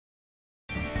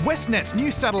Westnet's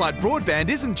new satellite broadband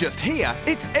isn't just here,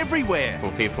 it's everywhere.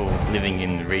 For people living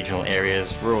in regional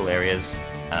areas, rural areas,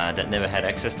 that never had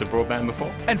access to broadband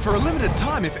before. And for a limited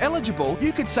time, if eligible,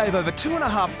 you could save over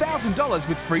 $2,500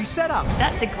 with free setup.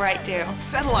 That's a great deal.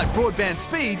 Satellite broadband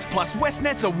speeds plus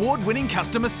Westnet's award-winning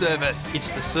customer service.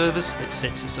 It's the service that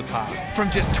sets us apart. From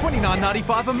just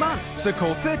 $29.95 a month. So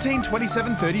call 13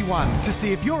 27 31 to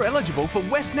see if you're eligible for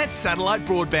Westnet's satellite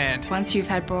broadband. Once you've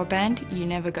had broadband, you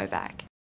never go back.